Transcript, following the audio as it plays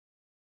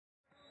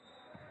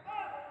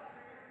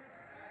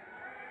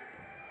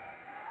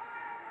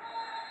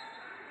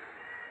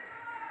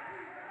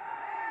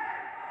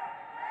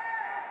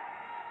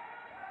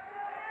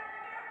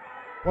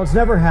Well, it's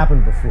never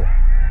happened before.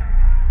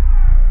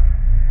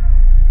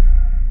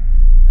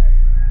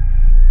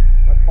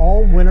 But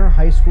all winter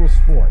high school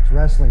sports,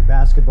 wrestling,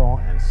 basketball,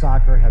 and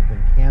soccer, have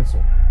been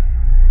canceled.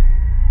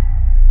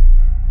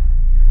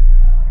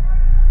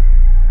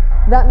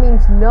 That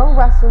means no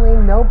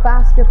wrestling, no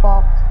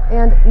basketball,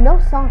 and no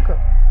soccer.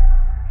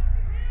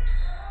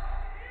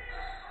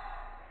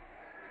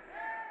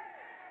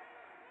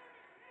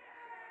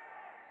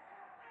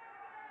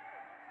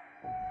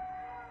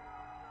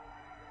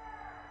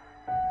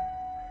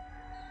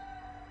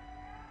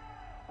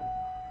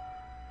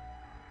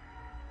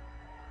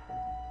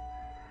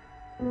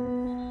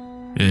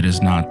 It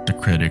is not the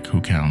critic who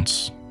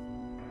counts,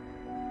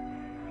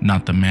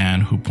 not the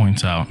man who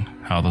points out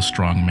how the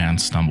strong man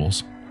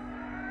stumbles,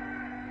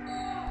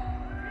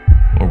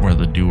 or where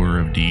the doer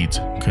of deeds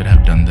could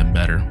have done them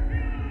better.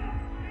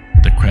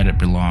 The credit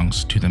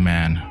belongs to the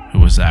man who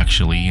was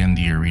actually in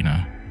the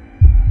arena,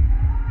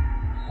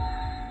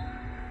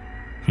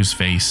 whose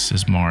face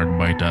is marred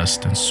by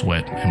dust and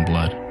sweat and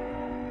blood,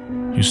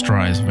 who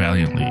strives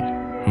valiantly,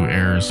 who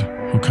errs,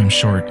 who comes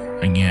short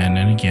again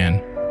and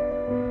again,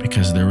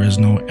 because there is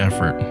no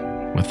effort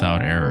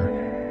without error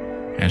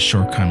and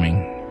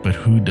shortcoming, but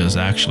who does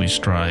actually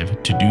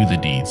strive to do the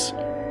deeds.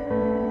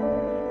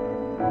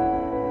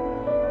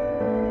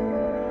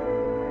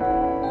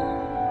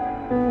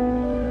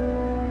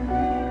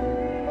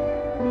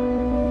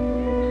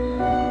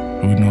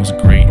 Who knows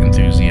great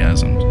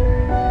enthusiasms,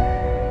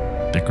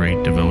 the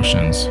great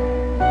devotions,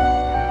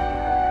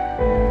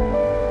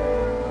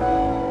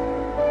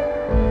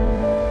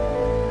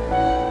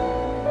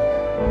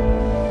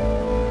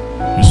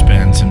 who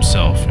spends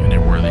himself in a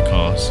worthy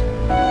cause,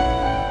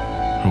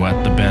 who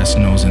at the best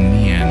knows in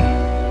the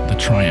end the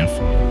triumph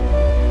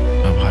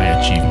of high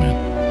achievement.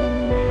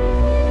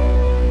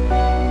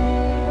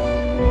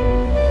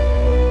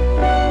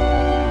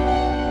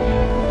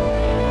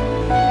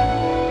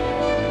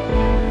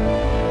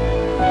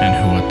 And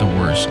who at the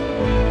worst,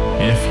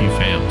 if he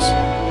fails,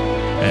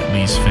 at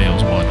least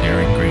fails while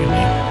daring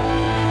greatly.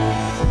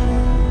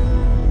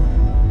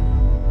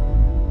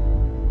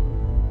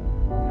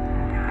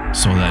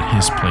 So that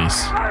his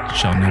place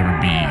shall never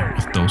be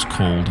with those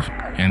cold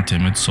and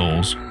timid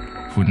souls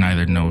who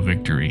neither know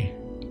victory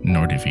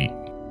nor defeat.